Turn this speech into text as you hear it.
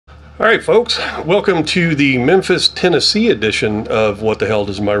All right, folks, welcome to the Memphis, Tennessee edition of What the Hell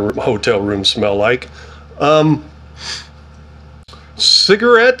Does My Hotel Room Smell Like?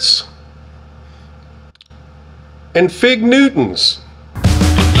 Cigarettes and Fig Newtons.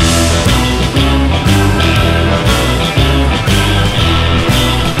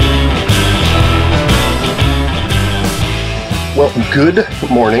 Well, good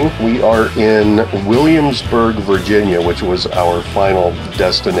morning. We are in Williamsburg, Virginia, which was our final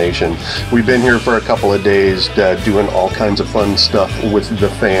destination. We've been here for a couple of days doing all kinds of fun stuff with the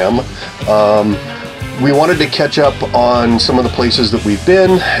fam. We wanted to catch up on some of the places that we've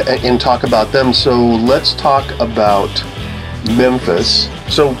been and talk about them. So let's talk about Memphis.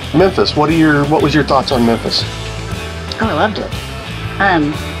 So Memphis, what was your thoughts on Memphis? Oh, I loved it.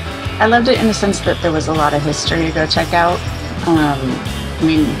 I loved it in the sense that there was a lot of history to go check out. I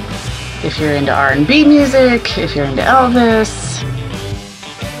mean, if you're into R&B music, if you're into Elvis.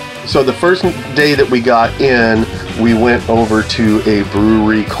 So the first day that we got in, we went over to a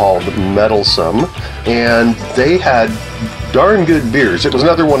brewery called Meddlesome, and they had darn good beers. It was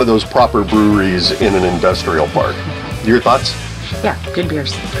another one of those proper breweries in an industrial park. Your thoughts? Yeah, good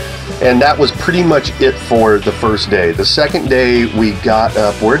beers. And that was pretty much it for the first day. The second day we got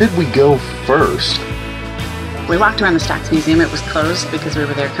up. Where did we go first? We walked around the Stax Museum. It was closed because we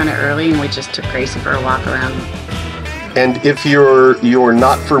were there kind of early, and we just took Gracie for a walk around. And if you're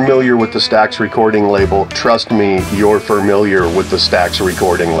not familiar with the Stax Recording label, trust me, you're familiar with the Stax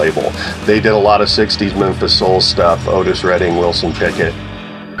Recording label. They did a lot of 60s Memphis soul stuff, Otis Redding, Wilson Pickett.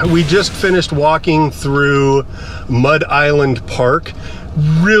 We just finished walking through Mud Island Park.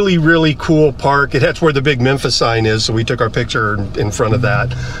 Really, really cool park. That's where the big Memphis sign is, so we took our picture in front of that.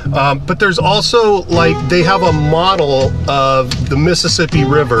 But there's also, like, they have a model of the Mississippi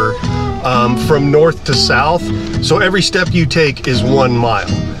River from north to south. So every step you take is 1 mile,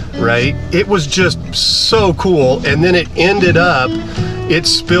 right? It was just so cool. And then it ended up, it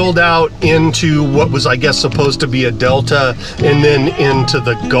spilled out into what was, I guess, supposed to be a delta, and then into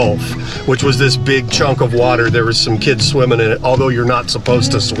the Gulf, which was this big chunk of water. There was some kids swimming in it, although you're not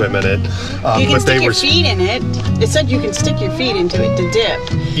supposed to swim in it. You can stick your feet in it. It said you can stick your feet into it to dip,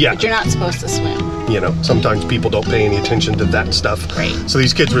 yeah, but you're not supposed to swim. You know, sometimes people don't pay any attention to that stuff. Right. So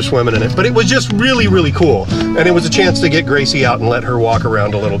these kids were swimming in it. But it was just really, really cool. And it was a chance to get Gracie out and let her walk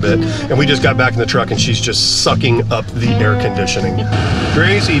around a little bit. And we just got back in the truck and she's just sucking up the air conditioning.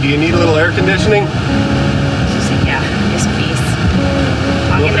 Gracie, do you need a little air conditioning? She said, yeah, yes please.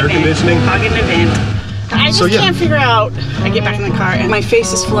 A little air conditioning? Hog in the vent. I just can't figure out. I get back in the car and my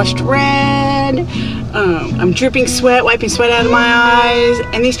face is flushed red. I'm dripping sweat, wiping sweat out of my eyes,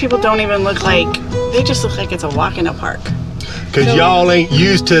 and these people don't even look like, they just look like it's a walk in a park. Because y'all ain't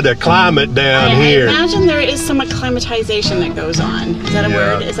used to the climate down here. I imagine there is some acclimatization that goes on. Is that a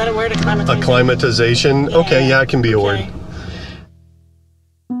word? Is that a word, acclimatization? Acclimatization? Yeah. Okay, yeah, it can be a word.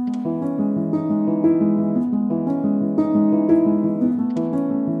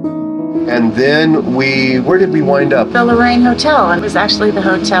 And then where did we wind up? The Lorraine Motel. It was actually the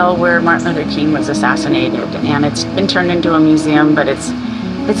hotel where Martin Luther King was assassinated, and it's been turned into a museum, but it's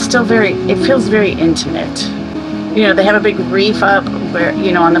still it feels very intimate. You know, they have a big reef up where,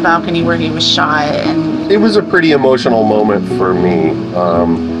 you know, on the balcony where he was shot, and it was a pretty emotional moment for me.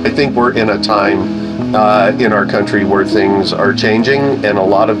 I think we're in a time in our country where things are changing, and a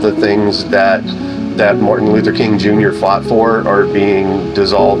lot of the things that Martin Luther King Jr. fought for are being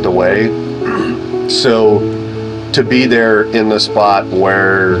dissolved away. So to be there in the spot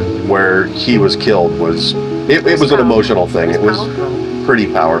where he was killed was an emotional thing. It was pretty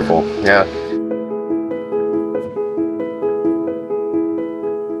powerful. Yeah.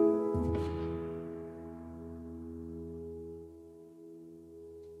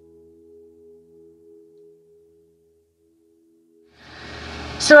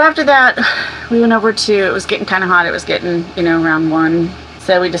 so after that, we went over to, it was getting kind of hot. It was getting, you know, around 1.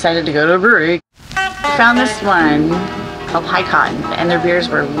 So we decided to go to a brewery. We found this one called High Cotton, and their beers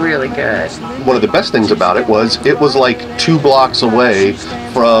were really good. One of the best things about it was like 2 blocks away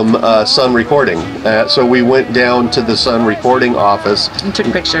from Sun Recording. So we went down to the Sun Recording office. And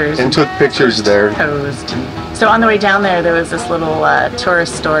took pictures. There. Posed. So on the way down there was this little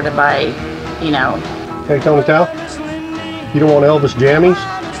tourist store to buy, you know. Hey, Tony Cow, you don't want Elvis jammies?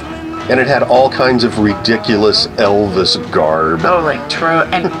 And it had all kinds of ridiculous Elvis garb. Oh, like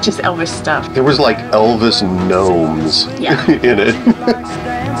and just Elvis stuff. There was like Elvis gnomes in it.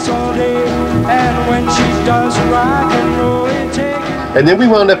 And then we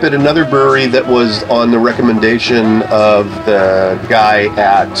wound up at another brewery that was on the recommendation of the guy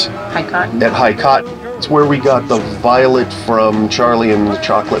at High Cotton. It's where we got the violet from Charlie and the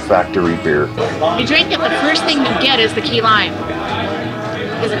Chocolate Factory beer. You drink it, the first thing you get is the key lime.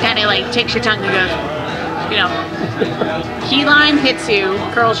 Because it kind of like takes your tongue and goes, you know, key lime hits you,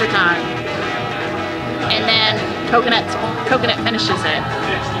 curls your tongue. And then coconut finishes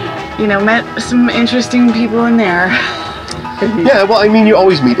it. You know, met some interesting people in there. Yeah, well, I mean, you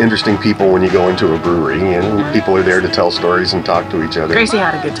always meet interesting people when you go into a brewery, and people are there to tell stories and talk to each other. Gracie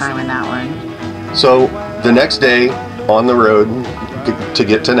had a good time in that one. So the next day on the road to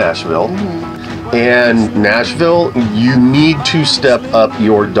get to Nashville, and Nashville, you need to step up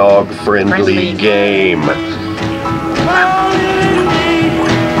your dog-friendly game.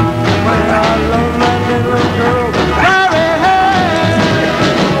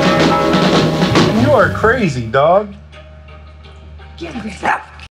 You are crazy, dog. Give me that.